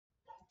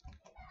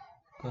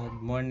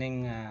Good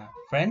morning,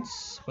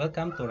 friends.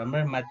 Welcome to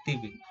Ramar Math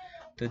TV.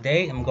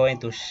 Today, I'm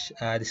going to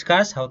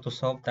discuss how to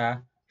solve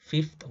the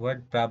fifth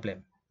word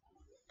problem.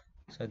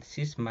 So, this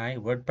is my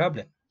word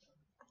problem.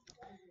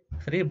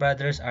 Three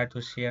brothers are to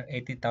share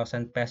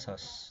 80,000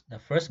 pesos. The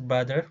first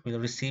brother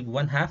will receive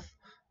one half,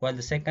 while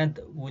the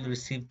second will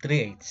receive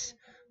 3/8.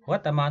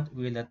 What amount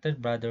will the third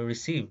brother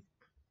receive?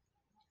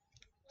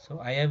 So,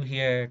 I have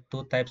here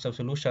two types of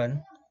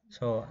solution.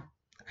 So,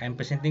 I'm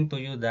presenting to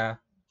you the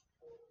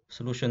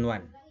solution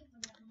 1.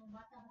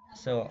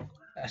 So,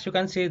 as you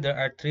can see, there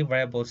are three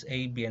variables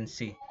A, B, and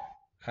C.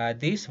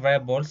 These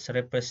variables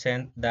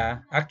represent the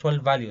actual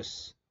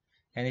values.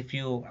 And if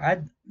you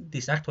add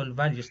these actual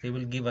values, they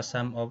will give a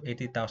sum of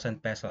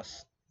 80,000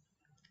 pesos.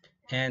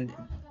 And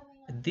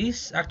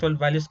these actual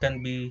values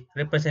can be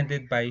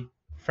represented by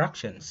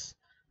fractions.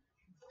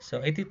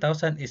 So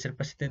 80,000 is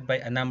represented by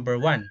a number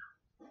 1.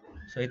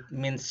 So it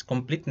means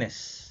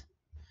completeness.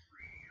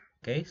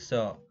 Okay,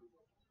 so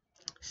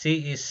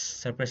C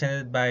is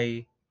represented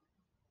by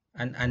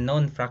an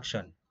unknown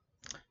fraction.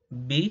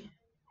 B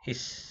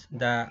is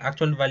the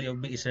actual value of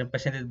B is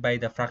represented by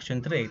the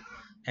fraction 3,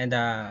 and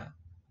the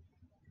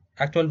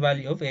actual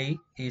value of A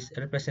is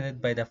represented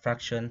by the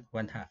fraction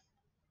 1/2.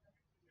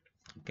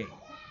 Okay,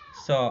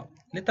 so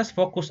let us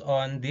focus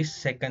on this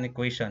second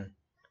equation,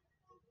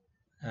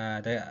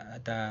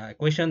 the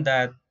equation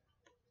that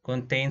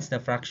contains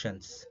the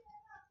fractions.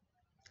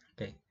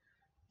 Okay,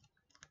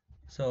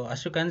 so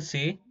as you can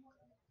see,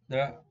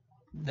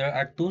 there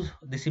are two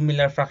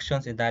dissimilar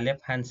fractions in the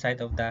left hand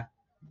side of the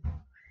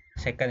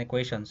second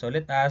equation. So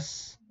let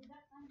us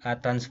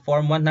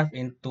transform 1/2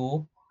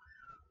 into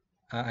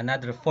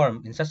another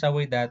form in such a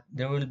way that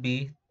there will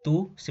be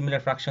two similar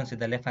fractions in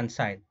the left hand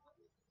side.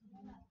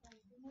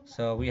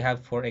 So we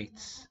have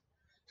 4/8.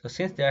 So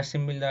since they are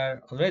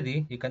similar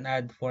already, you can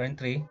add 4 and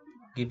 3,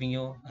 giving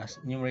you a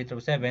numerator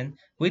of 7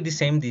 with the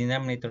same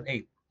denominator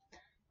 8.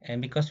 And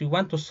because we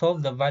want to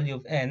solve the value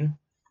of n,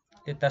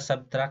 let us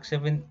subtract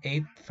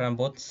 7/8 from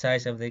both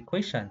sides of the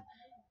equation.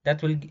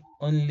 That will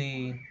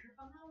only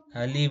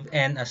leave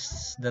n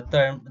as the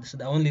term, as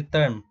the only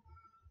term.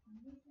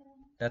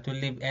 That will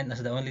leave n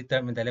as the only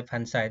term in the left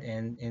hand side.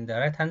 And in the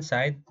right hand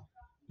side,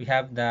 we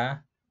have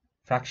the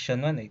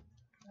fraction 1/8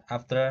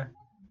 after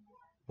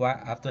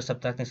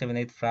subtracting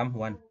 7/8 from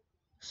 1.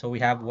 So we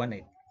have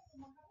 1/8.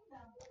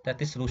 That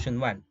is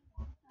solution 1.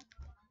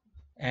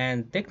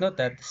 And take note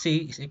that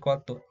C is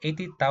equal to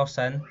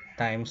 80,000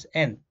 times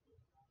n.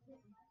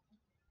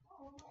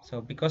 So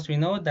because we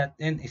know that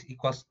n is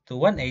equals to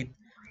 1/8,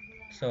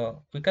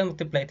 so we can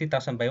multiply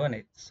 80,000 by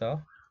 1/8.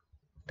 So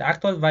the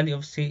actual value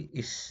of C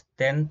is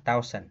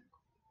 10,000.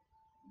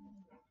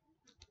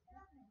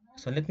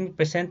 So let me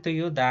present to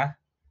you the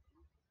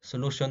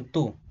solution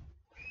 2.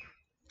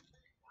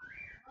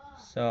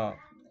 So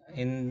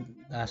in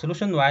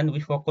solution 1, we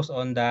focus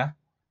on the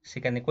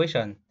second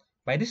equation.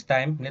 By this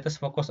time, let us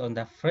focus on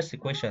the first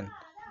equation,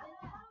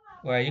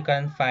 where you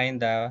can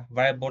find the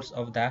variables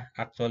of the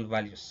actual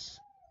values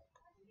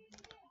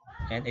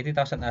and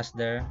 80,000 as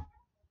their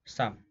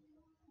sum.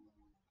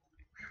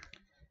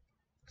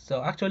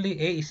 So actually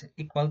A is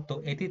equal to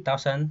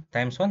 80,000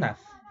 times 1/2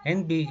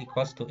 and B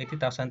equals to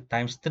 80,000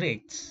 times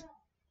 3/8.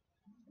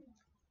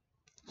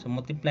 So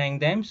multiplying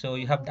them, so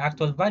you have the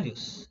actual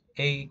values.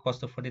 A equals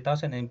to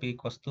 40,000 and B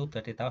equals to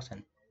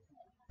 30,000.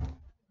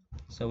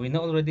 So we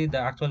know already the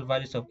actual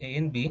values of A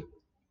and B.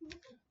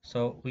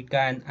 So we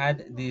can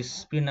add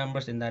these pure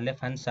numbers in the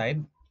left hand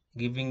side,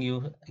 giving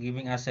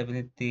us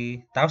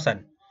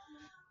 70,000.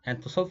 And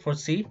to solve for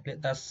C,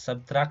 let us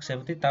subtract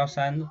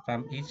 70,000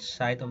 from each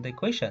side of the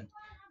equation.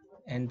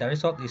 And the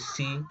result is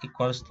C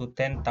equals to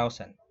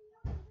 10,000.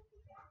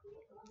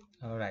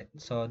 Alright,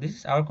 so this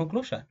is our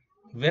conclusion.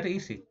 Very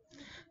easy.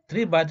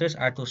 Three brothers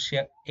are to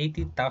share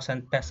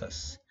 80,000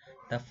 pesos.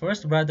 The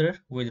first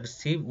brother will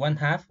receive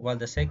 1/2 while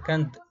the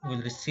second will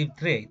receive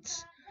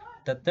 3/8.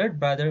 The third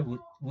brother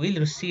will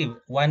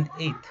receive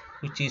 1/8,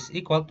 which is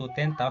equal to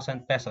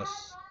 10,000 pesos.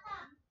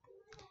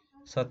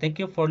 So thank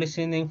you for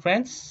listening,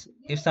 friends.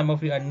 If some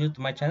of you are new to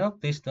my channel,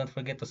 please don't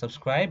forget to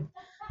subscribe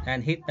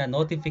and hit the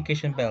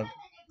notification bell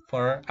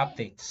for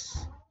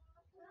updates.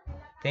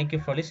 Thank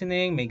you for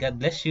listening. May God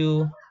bless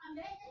you.